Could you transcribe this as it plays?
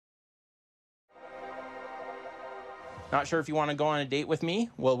Not sure if you want to go on a date with me?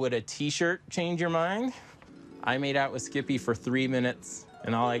 Well, would a t-shirt change your mind? I made out with Skippy for 3 minutes,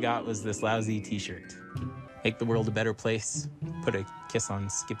 and all I got was this lousy t-shirt. Make the world a better place, put a kiss on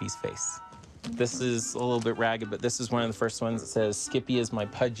Skippy's face. This is a little bit ragged, but this is one of the first ones that says, Skippy is my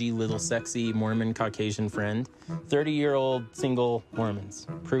pudgy, little, sexy Mormon Caucasian friend. 30-year-old single Mormons.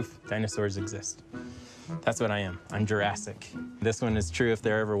 Proof dinosaurs exist. That's what I am. I'm Jurassic. This one is true if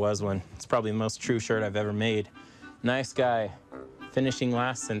there ever was one. It's probably the most true shirt I've ever made. Nice guy. Finishing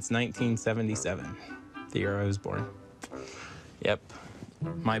last since 1977, the year I was born. Yep.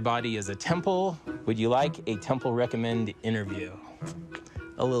 My body is a temple. Would you like a temple recommend interview?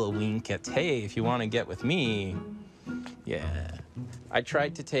 A little wink at, hey, if you want to get with me. Yeah. I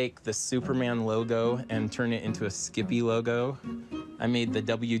tried to take the Superman logo and turn it into a Skippy logo. I made the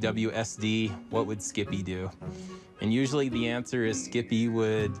WWSD, what would Skippy do? And usually the answer is Skippy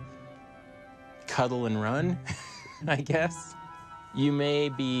would cuddle and run, I guess. You may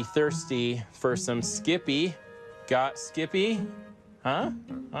be thirsty for some Skippy. Got Skippy? Huh?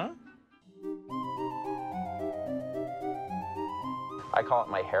 Huh? I call it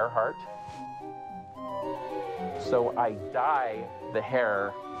my hair heart. So I dye the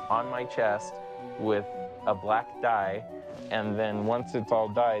hair on my chest with a black dye, and then once it's all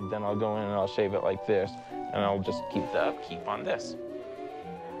dyed, then I'll go in and I'll shave it like this, and I'll just keep the upkeep on this.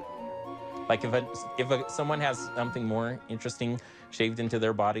 Like if someone has something more interesting shaved into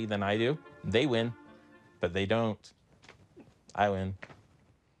their body than I do, they win, but they don't. I win.